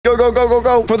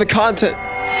Go. For the content.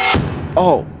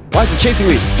 Oh. Why is it chasing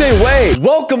me? Stay away!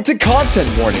 Welcome to content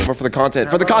warning. For the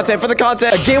content. A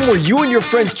game where you and your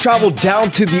friends travel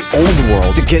down to the old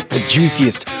world to get the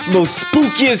juiciest, most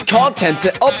spookiest content to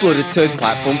upload it to a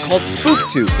platform called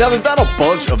SpookTube. Now, there's not a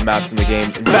bunch of maps in the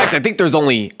game. In fact, I think there's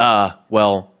only,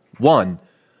 well, one.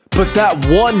 But that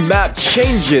one map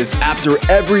changes after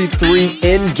every 3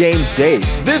 in-game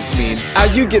days. This means,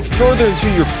 as you get further into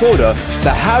your quota,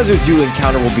 the hazards you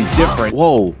encounter will be different.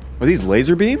 Whoa. Are these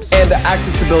laser beams? And the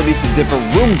accessibility to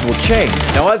different rooms will change.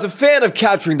 Now, as a fan of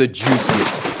capturing the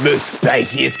juiciest, most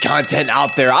spiciest content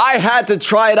out there, I had to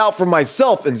try it out for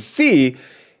myself and see,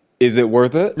 is it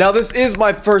worth it? Now, this is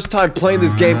my first time playing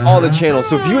this game on the channel,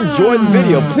 so if you enjoyed the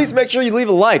video, please make sure you leave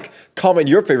a like, comment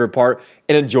your favorite part,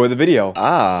 and enjoy the video.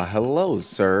 Ah, hello,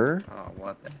 sir. Oh,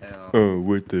 what the hell? Oh,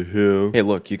 what the hell? Hey,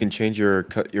 look, you can change your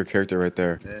character right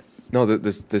there. This? No,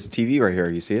 this TV right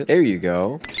here. You see it? There you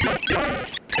go.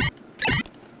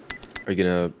 Are you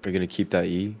gonna keep that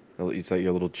E? You set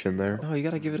your little chin there? No, you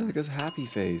gotta give it like a happy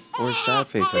face or a sad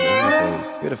face or an angry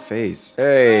face. Give it a face.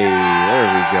 Hey, there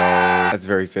we go. That's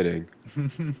very fitting.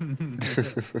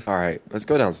 All right, let's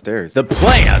go downstairs. The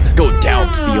plan: go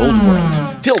down to the old world,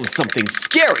 film something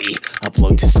scary,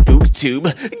 upload to SpookTube,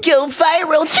 go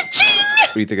viral. Cha-ching!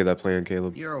 What do you think of that plan,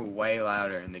 Caleb? You're way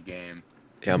louder in the game.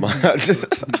 Yeah, I'm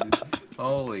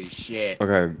Holy shit.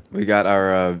 Okay, we got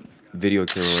our video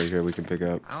camera right here we can pick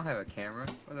up. I don't have a camera.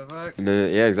 What the fuck? And then,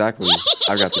 yeah, exactly.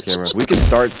 I got the camera. We can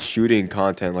start shooting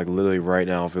content like literally right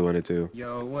now if we wanted to.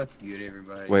 Yo, what's good,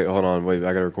 everybody? Wait, hold on. Wait,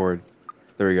 I gotta record.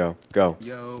 There we go. Go.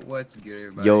 Yo, what's good,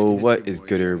 everybody? Yo, what is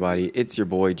good, everybody? It's your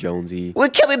boy, Jonesy. We're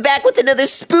coming back with another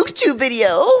SpookTube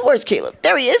video. Where's Caleb?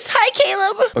 There he is. Hi,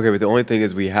 Caleb. Okay, but the only thing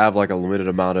is we have like a limited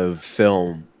amount of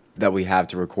film that we have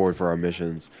to record for our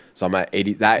missions. So I'm at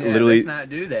 80. That literally. Let's not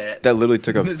do that. That literally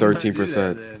took up Let's not do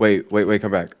 13%. that, Wait,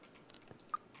 come back.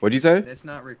 What'd you say? Let's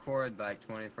not record like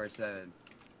 24/7.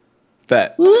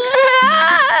 Bet.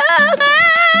 Oh, no.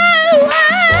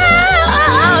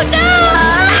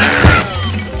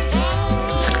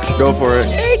 Go for it.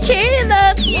 Hey,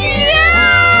 Caleb.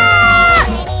 Yeah.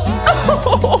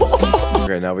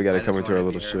 Okay, now we gotta come into our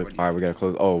little ship. All right, we gotta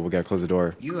close. Oh, we gotta close the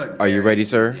door. Are you very ready,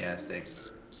 sir?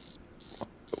 enthusiastic.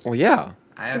 Well, yeah.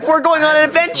 We're going on an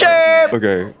adventure.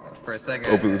 Okay. For a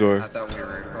second, Open the door. I thought we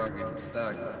were fucking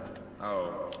stuck.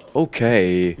 Oh.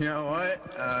 Okay. You know what?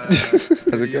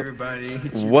 How's it go? Everybody.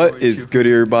 What is good,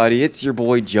 everybody? It's your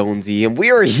boy Jonesy, and we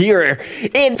are here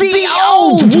in the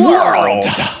old world.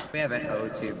 We have an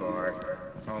O2 bar.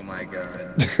 Oh my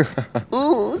god.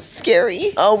 Ooh,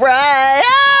 scary. All right.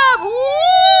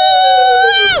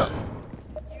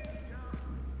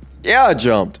 Yeah, I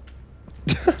jumped.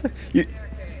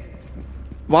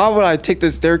 Why would I take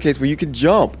this staircase where you can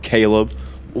jump, Caleb?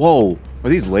 Whoa, are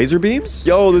these laser beams?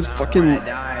 Yo, there's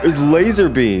laser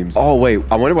beams. Oh wait,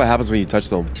 I wonder what happens when you touch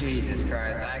them. Jesus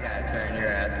Christ, I gotta turn your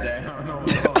ass down.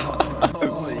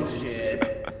 Holy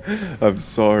shit. I'm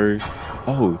sorry.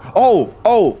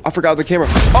 Oh, I forgot the camera.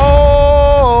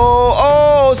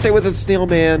 Oh, stay with the snail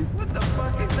man. What the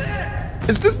fuck is that?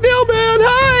 It's the snail man.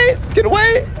 Hi, get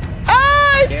away.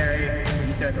 Hi. Gary,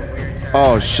 you took a weird turn.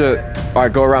 Oh shit. All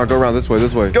right, go around this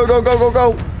way.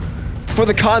 Go. For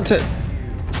the content.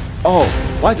 Oh,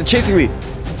 why is it chasing me?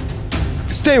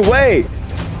 Stay away.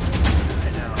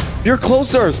 You're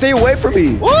closer. Stay away from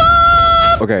me.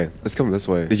 Okay, let's come this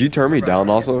way. Did you turn me down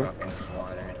also?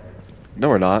 No,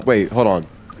 we're not. Wait, hold on.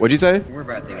 What'd you say? We're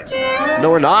about to get slaughtered. No,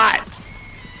 we're not.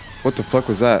 What the fuck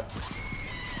was that?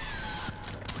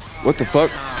 What the fuck?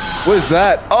 What is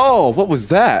that? Oh, what was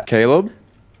that? Caleb?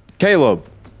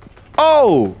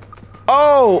 Oh!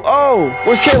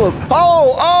 Where's Caleb?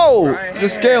 Oh! It's a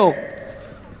scale.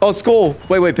 Oh, skull.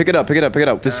 Wait, pick it up.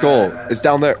 The skull. It's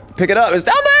down there. Pick it up. It's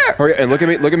down there. Hurry, and look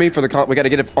at me for the we gotta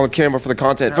get it on camera for the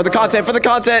content. Hey!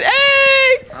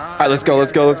 Alright, let's go.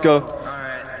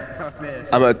 Alright, fuck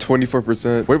this. I'm at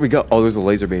 24%. Where do we go? Oh, there's a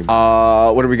laser beam.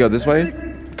 Where do we go? This way?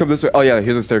 Come this way. Oh yeah,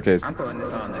 here's a staircase. I'm putting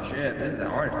this on the ship. This is an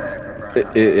artifact.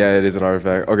 Yeah, it is an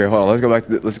artifact. Okay, hold on. Let's go back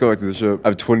to the ship. I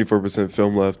have 24%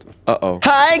 film left. Uh-oh.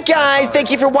 Hi, guys.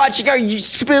 Thank you for watching our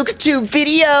SpookTube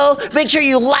video. Make sure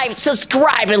you like,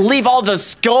 subscribe, and leave all the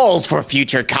skulls for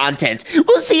future content.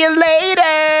 We'll see you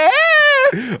later.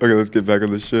 Okay, let's get back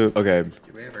on the ship. Okay. Do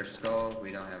we have our skull?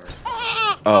 We don't have our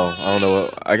skull. Oh, I don't know.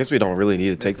 I guess we don't really need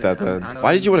to take that then.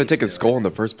 Why did you want to take a skull in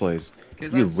the first place?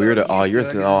 You weirdo. Oh, you're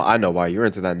into. Oh, I know why. You're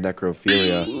into that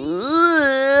necrophilia.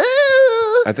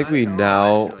 I think we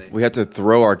have to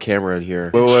throw our camera in here.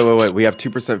 Wait. We have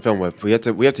 2% film whip. We have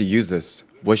to use this.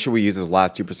 What should we use this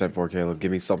last 2% for, Caleb?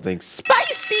 Give me something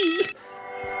spicy.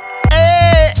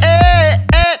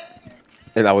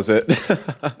 And that was it.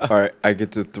 All right, I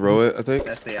get to throw it, I think.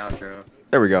 That's the outro.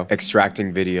 There we go.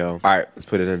 Extracting video. All right, let's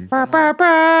put it in.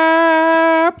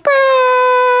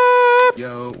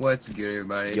 Yo, what's good,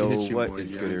 everybody? Yo, It's your what boy,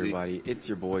 is good, Jonesy. everybody? It's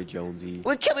your boy, Jonesy.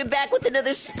 We're coming back with another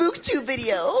SpookTube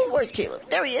video. Where's Caleb?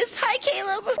 There he is. Hi,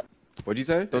 Caleb. What'd you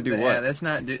say? Don't do Yeah, what?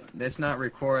 let's not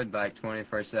record like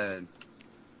 24/7.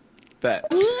 Bet.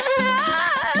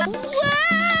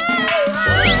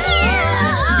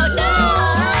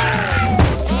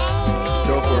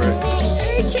 Go for it.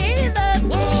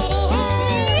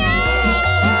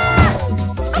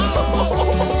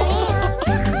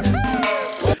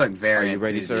 Look very Are you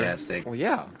ready, sir? enthusiastic. Well,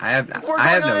 yeah. I have We're I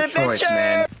have going on no an choice, adventure.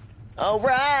 man. All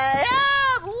right.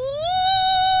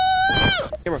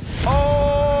 Camera.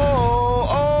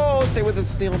 Oh, stay with the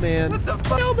snail man. What the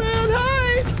fuck? Snail man,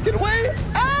 hi! Get away!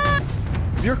 Ah!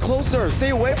 You're closer. Stay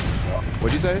away.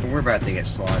 What'd you say? We're about to get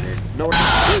slaughtered. No,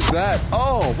 what is that?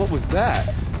 Oh, what was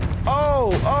that?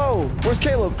 Oh, where's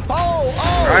Caleb? Oh!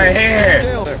 Right here.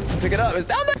 Scale. There, pick it up. It's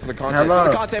down there. For the content.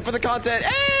 Hello. For the content.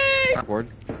 Hey! Record.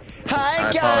 Hi,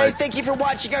 Hi, guys. Polly. Thank you for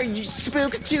watching our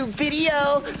SpookTube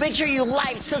video. Make sure you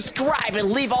like, subscribe,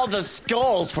 and leave all the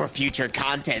skulls for future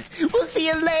content. We'll see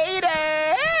you later.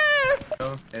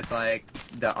 It's like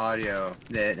the audio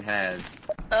that it has.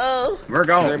 Oh. We're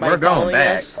going everybody following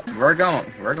back. us? We're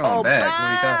going Oh, back. What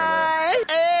are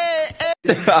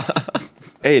you talking about?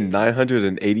 Hey,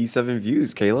 987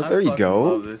 views, Caleb. There you I go.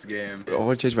 love this game. Oh, I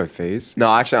want to change my face.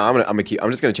 No, actually, I'm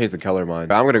just gonna change the color of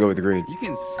mine. I'm gonna go with the green. You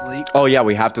can sleep. Oh yeah,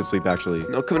 we have to sleep actually.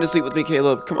 No, come to sleep with me,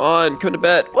 Caleb. Come on, come to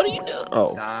bed. What are you doing?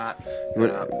 Oh, Stop.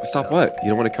 stop what? You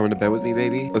don't want to come into bed with me,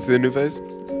 baby? Let's do a new face.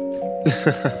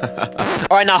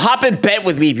 All right, now hop in bed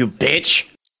with me, you bitch.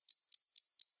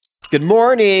 Good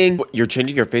morning. What, you're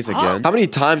changing your face again? How many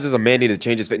times does a man need to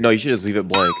change his face? No, you should just leave it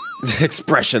blank.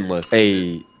 Expressionless.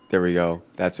 Hey, there we go.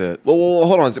 That's it. Whoa,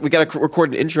 hold on. We gotta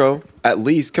record an intro at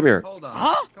least. Come here. Hold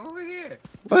on. Come over here.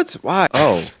 What? Why?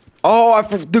 Oh,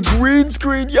 the green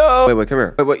screen, yo. Wait, come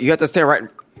here. Wait, you have to stand right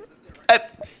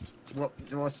Well,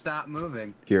 stop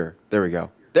moving. here. There we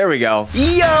go. There we go.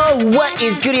 Yo, what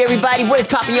is goody, everybody? What is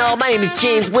poppin', y'all? My name is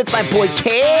James with my boy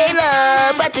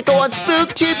Caleb. About to go on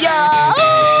SpookTube, y'all.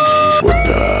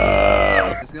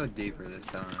 Let's go deeper this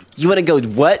time. You wanna go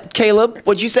what, Caleb?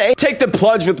 What'd you say? Take the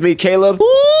plunge with me, Caleb.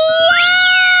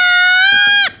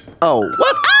 Oh,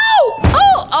 what?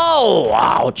 Oh,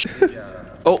 ouch.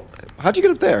 Oh, how'd you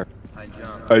get up there? I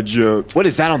jumped. I jumped. What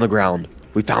is that on the ground?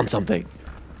 We found something.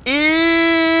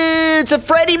 It's a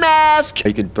Freddy mask.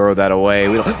 You can throw that away.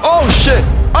 We don't. Oh shit!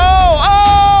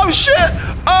 Oh shit!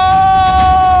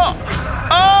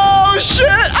 Oh shit!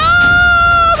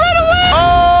 Right away!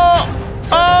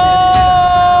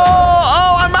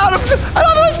 I'm out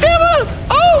of stamina!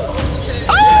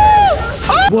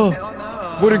 Whoa!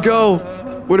 Where'd it go?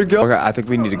 Where'd it go? Okay, I think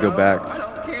we need to go back. I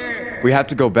don't care. We have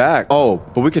to go back. Oh,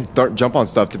 but we can jump on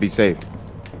stuff to be safe.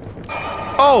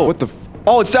 Oh, what the?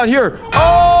 Oh, it's down here.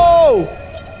 Oh!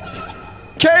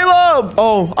 Caleb!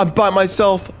 Oh, I'm by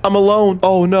myself. I'm alone.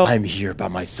 Oh, no. I'm here by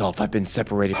myself. I've been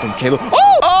separated from Caleb.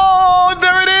 Oh,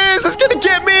 there it is. It's gonna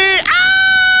get me.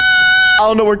 Ah! I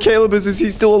don't know where Caleb is. Is he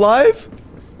still alive?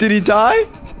 Did he die?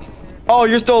 Oh,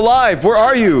 you're still alive. Where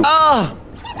are you? Ah!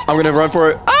 I'm gonna run for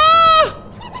it. Ah!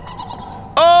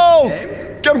 Oh! James?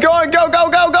 I'm going.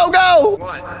 Go.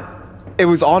 What? It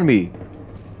was on me.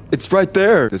 It's right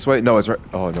there. This way? No, it's right.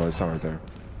 Oh, no, it's not right there.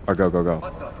 Or go.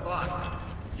 What the fuck?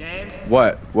 James?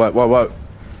 What? Get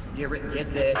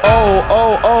this.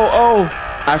 Oh.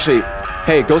 Actually,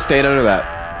 hey, go stand under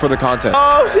that for the content.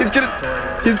 Oh, he's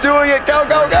doing it. Go. 3,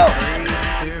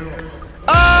 2.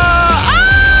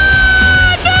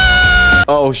 No!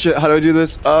 Oh, shit. How do I do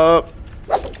this?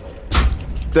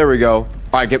 There we go.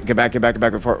 All right, get back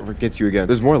before it gets you again.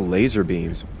 There's more laser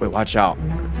beams. Wait, watch out.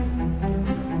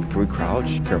 Can we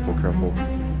crouch? Careful.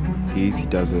 Easy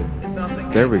does it.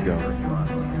 There we go.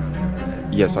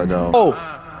 Yes, I know.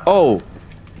 Oh.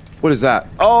 What is that?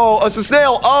 Oh, it's a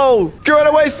snail. Oh, get right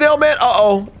away, snail man.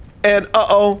 And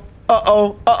uh-oh.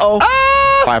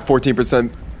 Ah! I have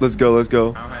 14%. Let's go. I don't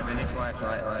have any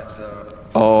flashlight left, so.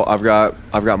 Oh, I've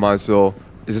got mine still.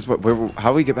 Is this how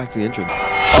do we get back to the entrance?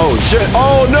 Oh shit!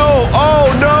 Oh no!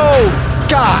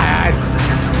 God!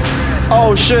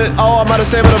 Oh shit! Oh, I'm out of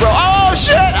stamina, bro. Oh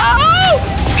shit! Oh!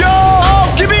 Go!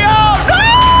 Oh, get me out!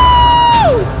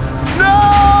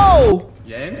 No!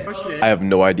 James? Oh shit. I have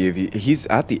no idea if he's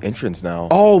at the entrance now.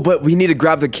 Oh, but we need to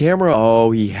grab the camera.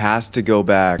 Oh, he has to go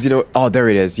back. You know? Oh, there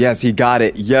it is. Yes, he got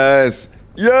it. Yes,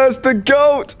 the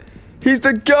goat. He's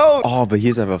the goat. Oh, but he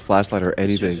doesn't have a flashlight or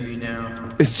anything. It's just me now.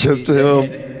 It's just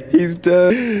him. He's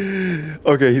dead.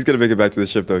 Okay, he's gonna make it back to the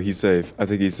ship though. He's safe. I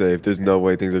think he's safe. There's no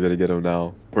way things are gonna get him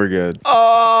now. We're good.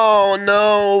 Oh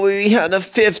no, we had a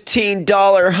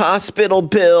 $15 hospital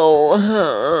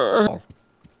bill.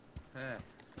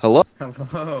 Hello?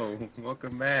 Hello,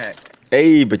 welcome back.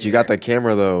 Hey, but you got the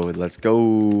camera though. Let's go.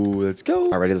 Let's go.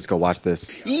 Alrighty, let's go watch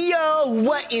this. Yo,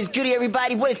 what is goody,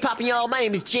 everybody? What is poppin', y'all? My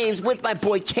name is James with my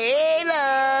boy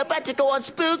Caleb. About to go on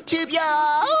SpookTube,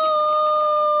 y'all.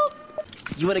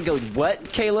 You wanna go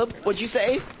what, Caleb? What'd you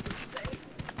say?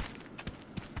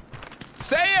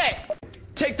 Say it!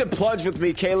 Take the plunge with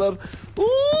me, Caleb. Ooh.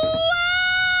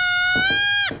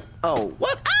 Oh,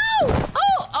 what?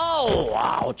 Oh,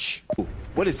 ouch.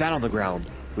 What is that on the ground?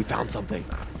 We found something.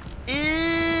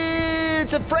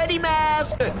 It's a Freddy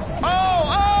mask.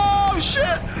 Oh,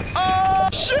 shit! Oh,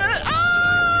 shit!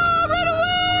 Oh, run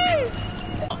away!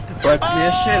 Fuck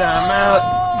this shit, I'm out.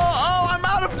 Oh, I'm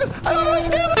out of my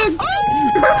stamina! Oh!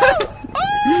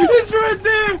 It's right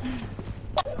there!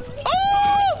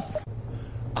 Oh!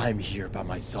 I'm here by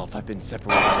myself. I've been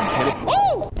separated from Kenny.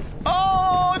 Oh!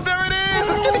 Oh, there it is!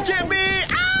 It's gonna get me!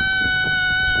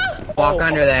 Ah! Walk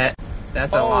under that.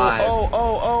 That's alive.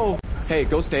 Oh. Hey,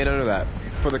 go stand under that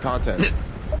for the content.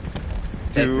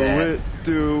 Do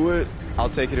it. I'll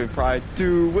take it in pride.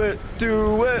 Do it.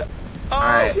 Oh,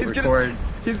 Alright, he's record.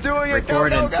 He's doing it.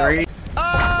 Record in 3. No!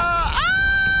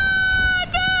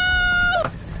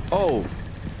 Oh,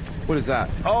 what is that?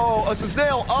 Oh, it's a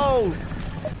snail. Oh,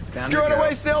 Down get to go.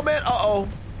 away, snail man.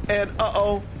 And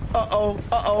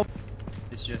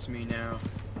It's just me now.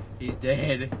 He's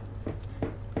dead.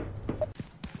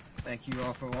 Thank you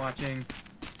all for watching.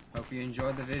 Hope you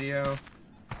enjoyed the video.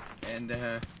 And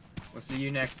we'll see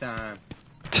you next time.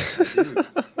 Dude.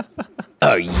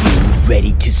 Are you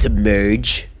ready to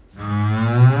submerge?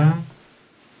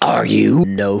 Are you?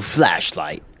 No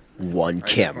flashlight, one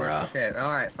camera. Okay,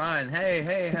 alright, fine.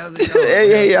 Hey, how's it going?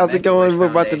 Hey, how's it going? We're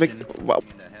about to make. Foundation. Wow.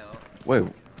 What the hell? Wait,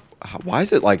 why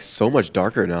is it like so much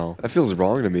darker now? That feels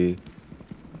wrong to me.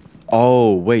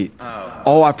 Oh wait.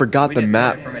 Oh, I forgot We the just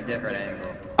map. got it from a different angle.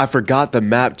 I forgot the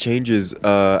map changes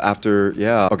after,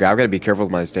 yeah. Okay, I've got to be careful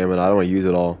with my stamina. I don't want to use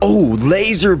it all. Oh,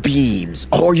 laser beams.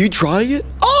 Oh, are you trying it?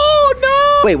 Oh,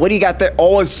 no. Wait, what do you got there?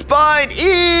 Oh, a spine. Ew.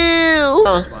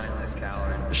 Spineless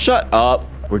coward. Shut up.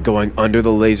 We're going under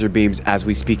the laser beams as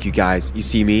we speak, you guys. You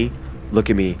see me? Look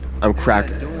at me. I'm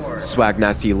crack, a door. swag,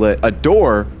 nasty lit. A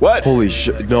door? What? Holy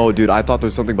shit. No, dude, I thought there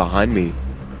was something behind me.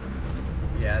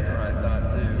 Yeah, that's what I thought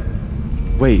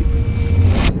too. Wait.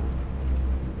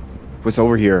 What's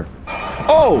over here?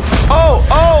 Oh!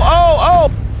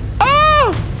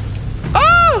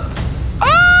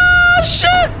 Ah!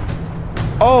 Shit!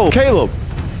 Oh, Caleb!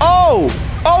 Oh!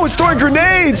 It's throwing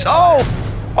grenades! Oh!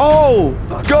 Go!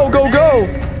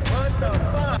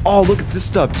 Oh, look at this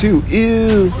stuff too.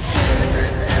 Ew!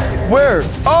 Where?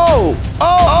 Oh!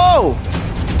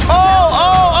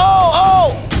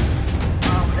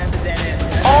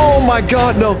 Oh my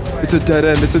God! No! It's a dead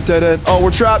end. Oh,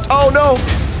 we're trapped. Oh no!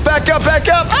 Back up!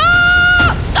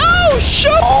 Ah! Oh,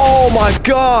 shit! Oh my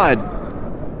God!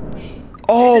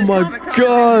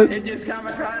 It just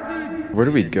kamikaze. Where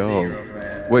do we go?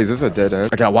 Wait, is this a dead end?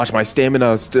 I gotta watch my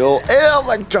stamina still. Oh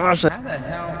my gosh! How the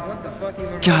hell? What the fuck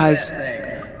even Guys,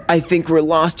 that thing? I think we're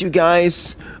lost, you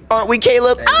guys. Aren't we,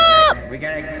 Caleb? Ah! We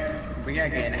gotta get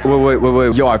out.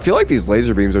 Wait. Yo, I feel like these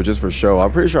laser beams are just for show.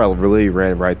 I'm pretty sure I really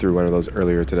ran right through one of those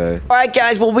earlier today. All right,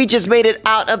 guys. Well, we just made it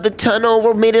out of the tunnel.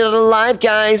 We made it out alive,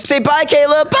 guys. Say bye,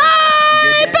 Caleb.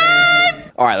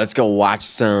 Bye. All right, let's go watch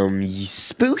some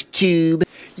SpookTube.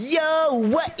 Yo,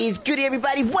 what is goody,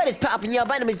 everybody? What is poppin', y'all?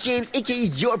 My name is James, aka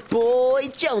your boy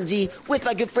Jonesy, with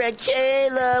my good friend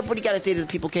Caleb. What do you gotta say to the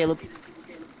people, Caleb?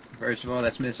 First of all,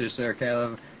 that's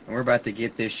Mr.SirCaleb, and we're about to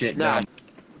get this shit done.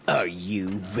 Are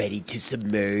you ready to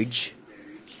submerge?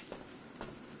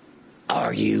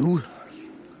 Are you?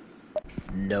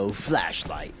 No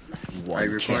flashlight, Are one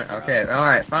you recording? camera. Okay,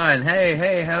 alright, fine.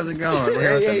 Hey, how's it going? We're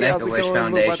here with the Make-A-Wish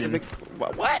Foundation.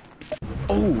 What?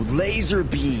 Oh, laser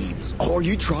beams. Oh, are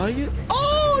you trying it?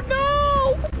 Oh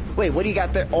no! Wait, what do you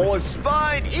got there? Oh, a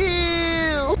spine.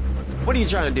 Ew! What are you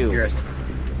trying to do?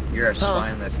 You're a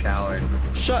spineless coward.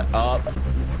 Shut up.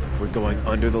 We're going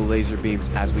under the laser beams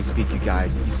as we speak, you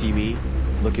guys. You see me?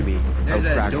 Look at me. There's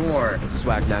I'm a cracked. door.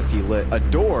 Swag, nasty lit. A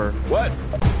door? What?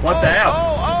 What the hell?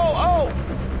 Oh!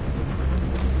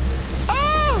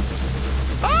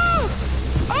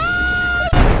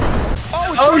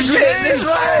 Oh shit, this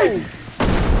way!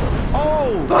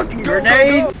 Oh! Fucking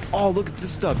grenades! Oh, look at this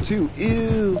stuff too.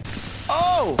 Ew!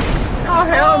 Oh! Oh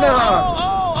hell no!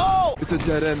 Oh! It's a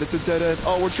dead end.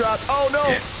 Oh, we're trapped. Oh no!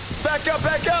 Yeah. Back up!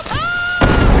 Ah!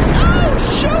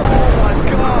 Oh Oh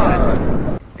my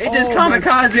god! It just Oh my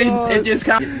kamikaze. God. It just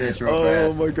Get this real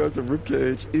fast. Oh my god, it's a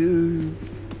ribcage. Ew.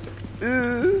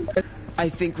 Ew. I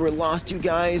think we're lost, you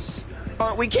guys.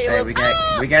 Aren't we, Caleb?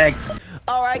 Hey, we gotta.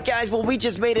 Alright, guys, well, we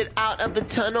just made it out of the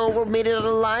tunnel. We made it out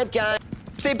alive, guys.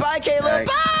 Say bye, Caleb. Right.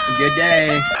 Bye! Good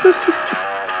day.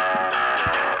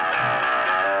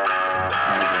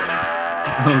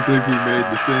 I don't think we made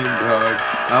the thing, dog.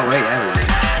 Oh wait, yeah, we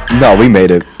did. No, we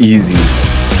made it easy.